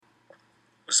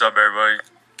What's up, everybody?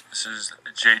 This is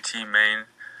JT Main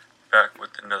back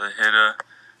with another hitter.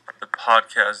 The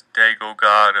podcast Dago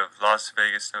God of Las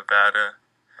Vegas, Nevada.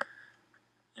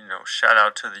 Shout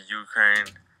out to the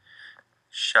Ukraine.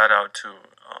 Shout out to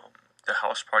the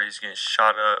house parties getting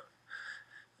shot up.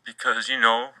 Because,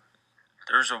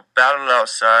 there's a battle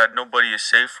outside nobody is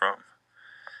safe from.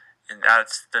 And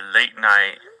that's the late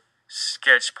night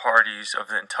sketch parties of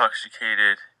the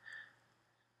intoxicated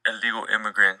illegal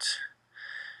immigrants.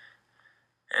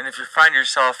 And if you find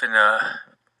yourself in a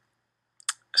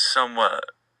somewhat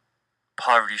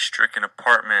poverty-stricken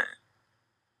apartment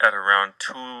at around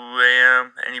 2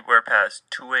 a.m., anywhere past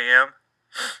 2 a.m.,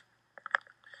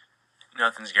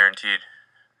 nothing's guaranteed.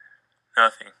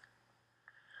 Nothing.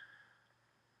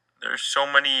 There's so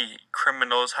many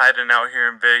criminals hiding out here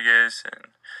in Vegas and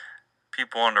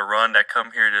people on the run that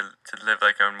come here to live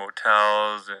like in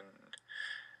motels and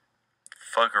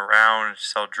fuck around,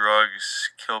 sell drugs,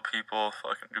 kill people,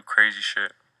 fucking do crazy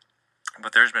shit.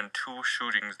 But there's been 2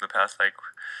 shootings in the past, let's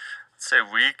say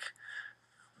week.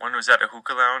 One was at a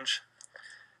hookah lounge,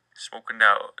 smoking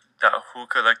that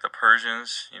hookah like the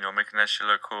Persians, making that shit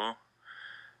look cool.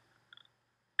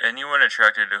 Anyone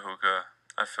attracted to hookah,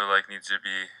 I feel like needs to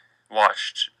be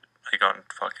watched, on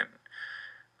fucking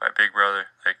by Big Brother.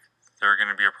 They're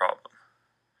gonna be a problem.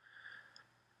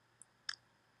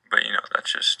 But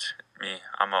that's just me.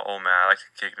 I'm an old man. I like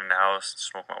to kick it in the house,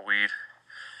 smoke my weed,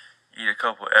 eat a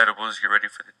couple edibles, get ready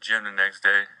for the gym the next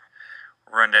day,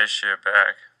 run that shit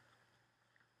back.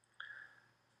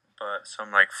 But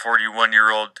some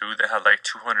 41-year-old dude that had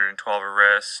 212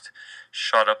 arrests,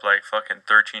 shot up fucking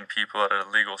 13 people at an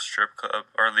illegal strip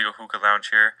club or illegal hookah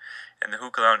lounge here. And the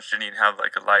hookah lounge didn't even have a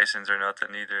license or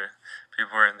nothing either.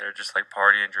 People were in there just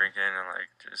partying, drinking, and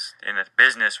just in a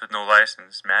business with no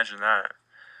license. Imagine that.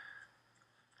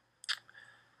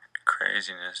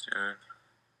 Craziness, dude.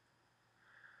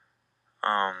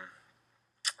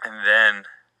 And then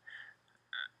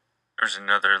there's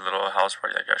another little house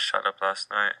party that got shot up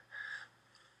last night.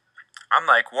 I'm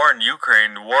war in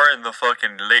Ukraine, war in the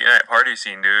fucking late night party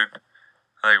scene, dude.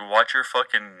 Watch your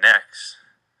fucking necks.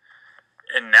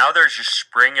 And now they're just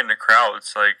springing the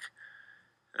crowds.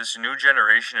 This new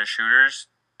generation of shooters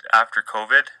after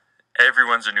COVID.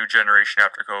 Everyone's a new generation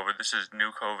after COVID. This is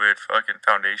new COVID fucking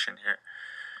foundation here.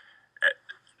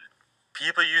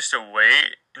 People used to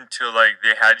wait until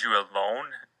they had you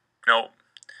alone. No,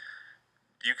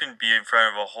 you can be in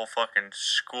front of a whole fucking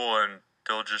school and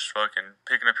they'll just fucking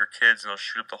picking up your kids and they'll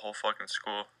shoot up the whole fucking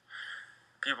school.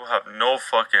 People have no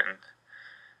fucking...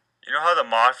 You know how the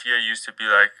mafia used to be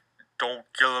don't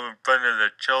kill them in front of the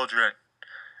children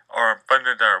or in front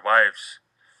of their wives?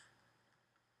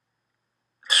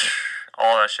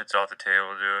 All that shit's off the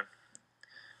table, dude.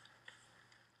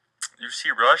 You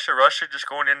see Russia just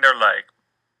going in there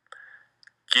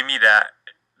give me that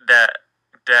nut,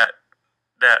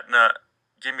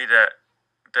 give me that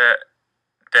nut,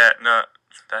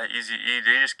 that easy E.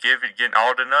 They just getting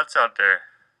all the nuts out there.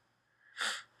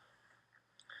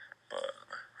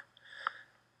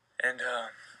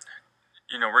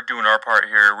 We're doing our part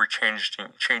here. We're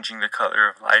changing the color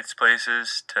of lights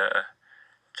places to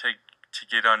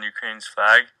get on Ukraine's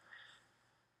flag.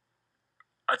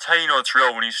 I tell you, it's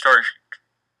real when you start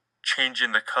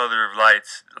changing the color of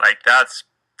lights. That's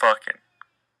fucking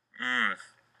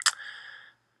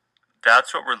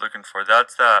that's what we're looking for.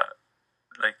 That's that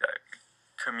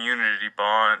community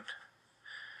bond.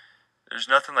 There's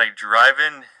nothing like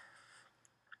driving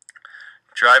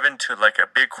to a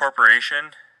big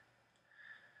corporation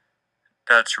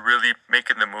that's really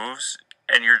making the moves,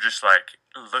 and you're just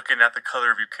looking at the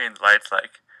color of Ukraine's lights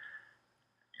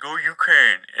go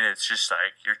Ukraine, and it's just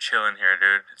you're chilling here,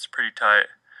 dude. It's pretty tight.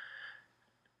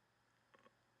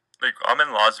 I'm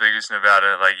in Las Vegas,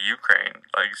 Nevada, Ukraine.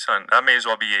 Son, that may as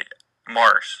well be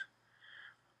Mars.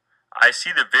 I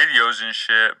see the videos and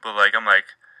shit, but I'm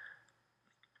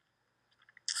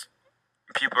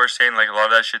people are saying a lot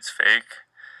of that shit's fake.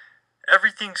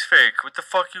 Everything's fake. What the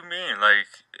fuck you mean? The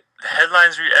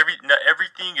headlines read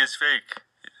everything is fake.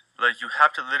 You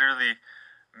have to literally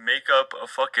make up a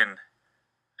fucking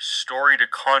story to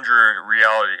conjure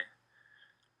reality.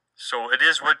 So it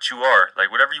is what you are.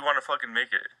 Whatever you want to fucking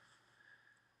make it.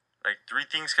 3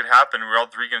 things could happen. We're all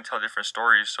 3 gonna tell different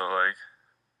stories. So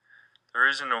there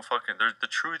isn't no fucking. The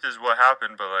truth is what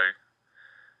happened, but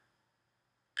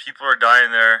people are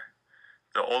dying there.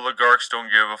 The oligarchs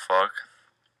don't give a fuck.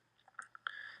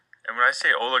 And when I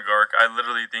say oligarch, I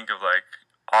literally think of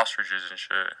ostriches and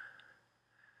shit.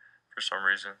 For some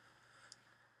reason.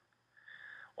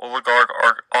 Oligarch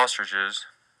ostriches.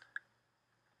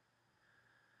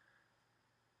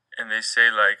 And they say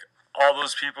all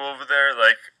those people over there,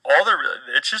 like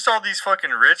it's just all these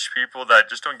fucking rich people that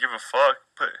just don't give a fuck.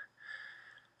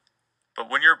 But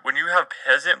when you have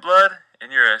peasant blood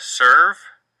and you're a serf,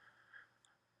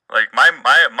 like my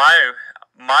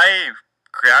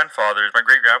grandfathers, my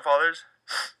great grandfathers,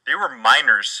 they were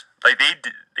miners. Like they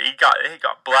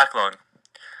got black lung.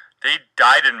 They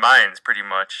died in mines pretty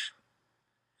much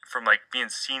from like being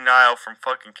senile from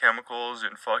fucking chemicals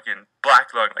and fucking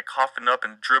black lung, like coughing up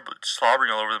and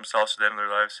slobbering all over themselves at the end of their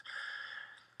lives.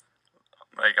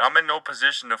 Like I'm in no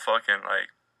position to fucking like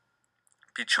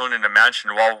be chilling in a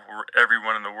mansion while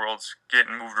everyone in the world's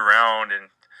getting moved around and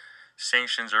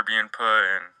sanctions are being put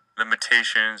and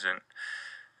limitations and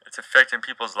it's affecting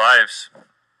people's lives.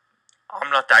 I'm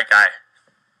not that guy.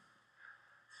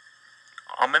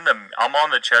 I'm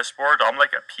on the chessboard. I'm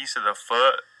like a piece of the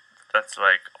foot that's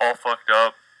like all fucked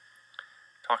up,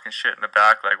 talking shit in the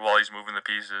back like while he's moving the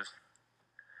pieces.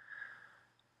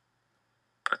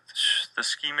 But the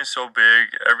scheme is so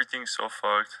big, everything's so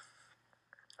fucked.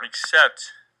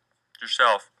 Except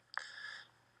yourself.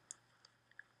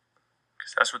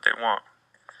 Because that's what they want.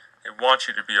 They want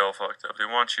you to be all fucked up. They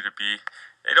don't want you to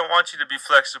be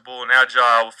flexible and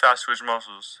agile with fast twitch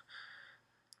muscles.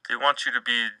 They want you to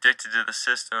be addicted to the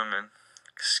system and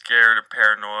scared and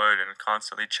paranoid and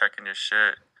constantly checking your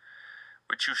shit.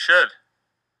 Which you should.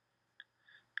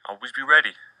 Always be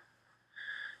ready.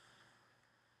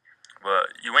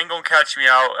 But you ain't gonna catch me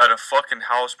out at a fucking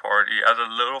house party at a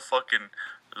little fucking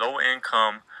low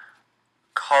income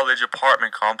college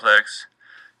apartment complex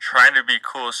trying to be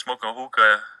cool smoking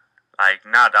hookah. Like,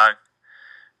 nah, dog.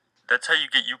 That's how you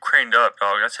get Ukrained up,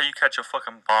 dog. That's how you catch a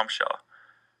fucking bombshell.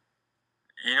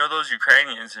 You know those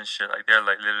Ukrainians and shit, like they're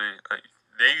like literally like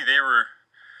they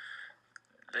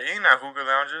ain't at hookah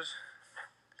lounges.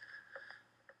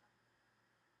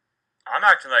 I'm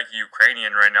acting like a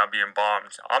Ukrainian right now being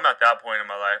bombed. I'm at that point in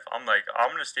my life. I'm like,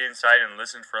 I'm gonna stay inside and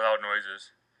listen for loud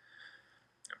noises.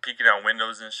 I'm peeking out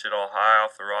windows and shit all high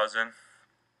off the rosin.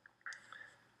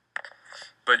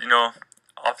 But,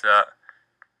 off that,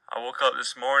 I woke up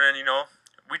this morning,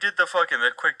 we did the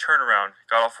quick turnaround.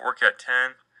 Got off work at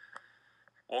 10.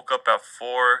 Woke up at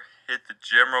 4. Hit the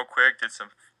gym real quick. Did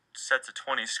some sets of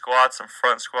 20 squats, some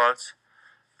front squats.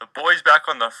 The boys back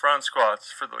on the front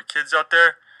squats. For the kids out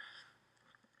there,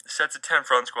 sets of 10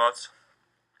 front squats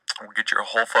will get your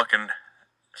whole fucking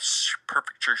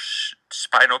perfect your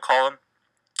spinal column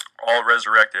all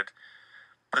resurrected.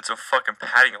 Put some fucking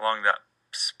padding along that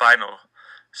spinal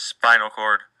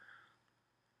cord.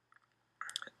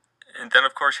 And then,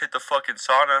 of course, hit the fucking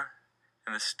sauna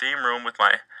in the steam room with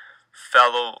my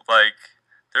fellow,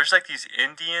 there's these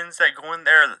Indians that go in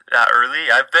there that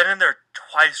early. I've been in there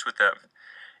twice with them.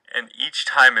 And each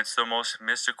time it's the most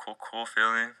mystical, cool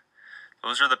feeling.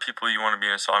 Those are the people you want to be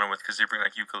in a sauna with because they bring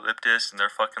eucalyptus and they're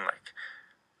fucking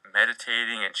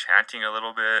meditating and chanting a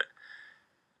little bit.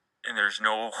 And there's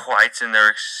no whites in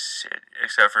there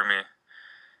except for me.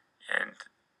 And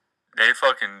they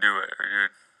fucking do it,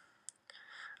 dude.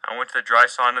 I went to the dry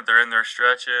sauna, they're in there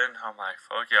stretching. I'm like,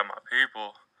 fuck yeah, my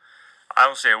people. I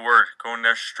don't say a word. Go in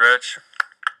there, stretch.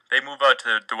 They move out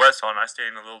to the west sauna. I stay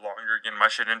in a little longer, getting my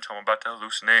shit into. I'm about to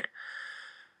hallucinate.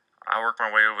 I work my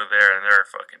way over there, and they're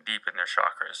fucking deep in their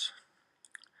chakras.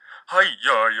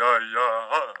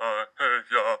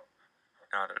 Hi-ya-ya-ya-ha-ha-ya.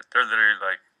 No, they're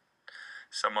literally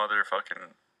some other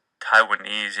fucking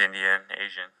Taiwanese, Indian,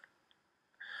 Asian.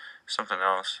 Something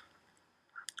else.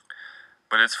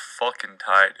 But it's fucking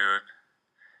tight, dude.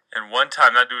 And one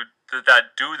time, that dude,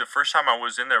 the first time I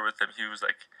was in there with him, he's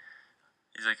like,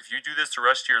 if you do this the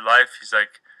rest of your life, he's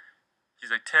like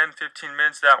 10, 15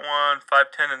 minutes that one,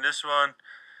 5, 10 in this one.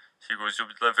 He goes,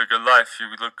 you'll live a good life. You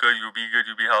look good, you'll be good,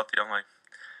 you'll be healthy. I'm like,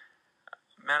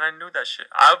 man, I knew that shit.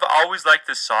 I've always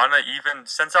liked the sauna, even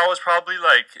since I was probably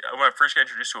when I first got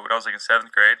introduced to it when I was in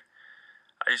 7th grade.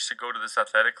 I used to go to this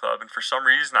athletic club, and for some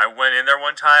reason, I went in there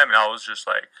one time, and I was just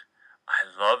like, I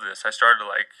love this. I started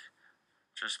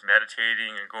just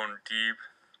meditating and going deep.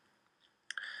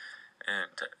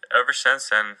 And ever since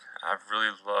then, I've really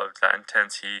loved that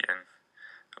intense heat and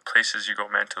the places you go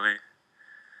mentally.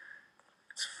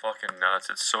 It's fucking nuts.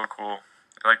 It's so cool.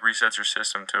 It resets your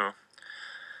system too.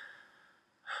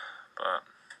 But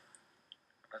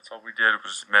that's all we did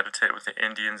was meditate with the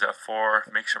Indians at 4,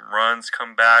 make some runs,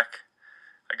 come back.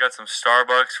 I got some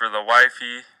Starbucks for the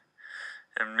wifey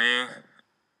and me.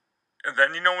 And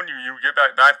then, when you get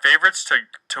back, my favorite's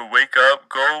to wake up,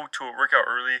 go to a workout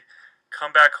early,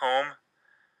 come back home,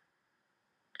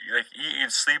 eat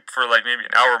and sleep for maybe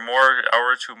an hour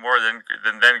or two more, then go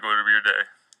to your day.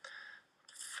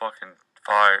 Fucking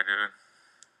fire, dude.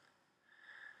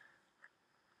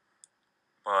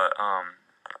 But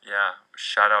yeah,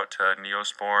 shout out to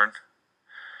Neosporin.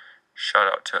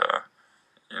 Shout out to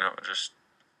just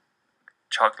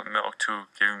chocolate milk too,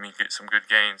 giving me some good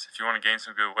gains. If you want to gain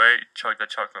some good weight, chug that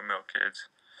chocolate milk, kids.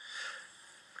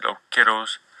 Little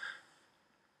kiddos.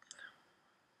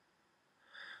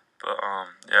 But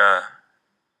yeah,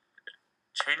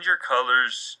 change your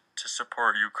colors to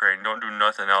support Ukraine. Don't do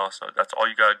nothing else. That's all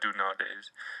you gotta do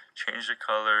nowadays. Change the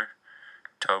color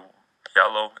to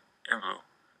yellow and blue,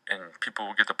 and people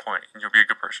will get the point, and you'll be a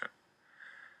good person.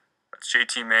 That's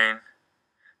JT Main,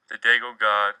 the Dago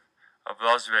God of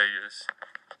Las Vegas.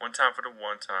 One time for the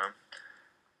one time.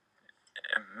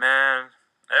 And man,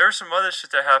 there was some other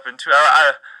shit that happened too.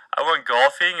 I went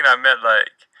golfing and I met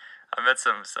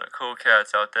some cool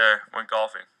cats out there. Went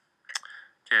golfing.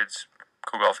 Kids,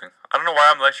 cool golfing. I don't know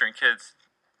why I'm lecturing kids.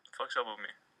 Fuck's up with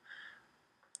me.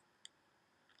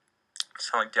 I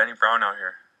sound like Danny Brown out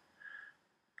here.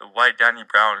 The white Danny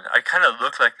Brown. I kind of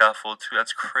look like that fool too.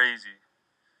 That's crazy.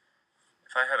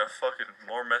 If I had a fucking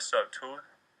more messed up tooth,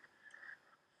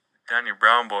 Danny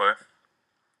Brown boy.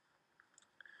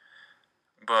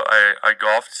 But I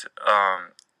golfed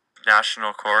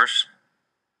national course,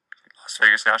 Las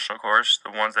Vegas national course,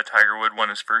 the ones that Tiger Woods won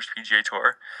his first PGA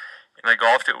Tour, and I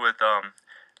golfed it with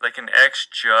like an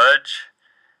ex-judge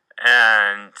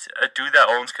and a dude that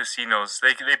owns casinos.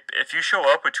 They if you show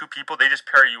up with two people, they just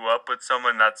pair you up with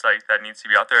someone that's like that needs to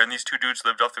be out there. And these two dudes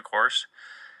lived off the course,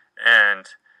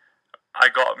 and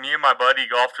me and my buddy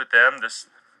golfed with them.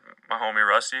 My homie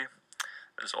Rusty,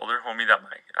 this older homie that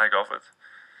I golf with,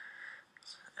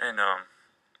 and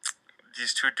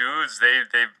these two dudes they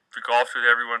golfed with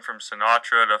everyone from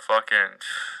Sinatra to fucking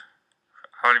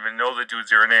I don't even know the dudes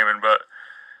they were naming, but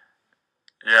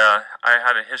yeah, I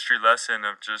had a history lesson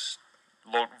of just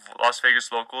Las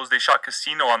Vegas locals. They shot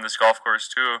casino on this golf course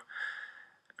too.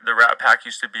 The Rat Pack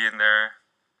used to be in there.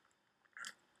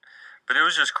 But it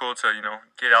was just cool to,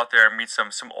 get out there and meet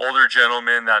some older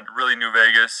gentlemen that really knew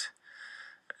Vegas.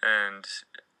 And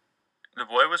the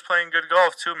boy was playing good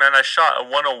golf too, man. I shot a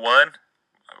 101.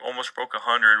 I almost broke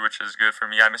 100, which is good for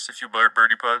me. I missed a few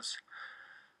birdie putts.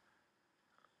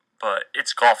 But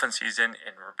it's golfing season,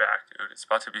 and we're back, dude. It's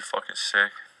about to be fucking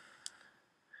sick.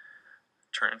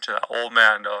 Turn into that old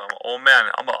man, though. Old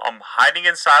man. I'm hiding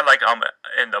inside like I'm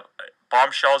in the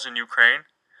bombshells in Ukraine,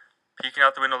 peeking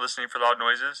out the window, listening for loud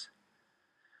noises.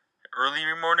 Early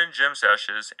morning gym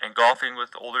sessions and golfing with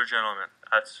older gentlemen.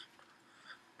 That's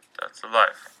the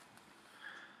life.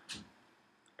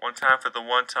 One time for the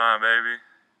one time, baby.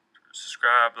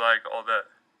 Subscribe, like, all that.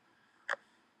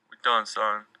 We done,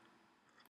 son.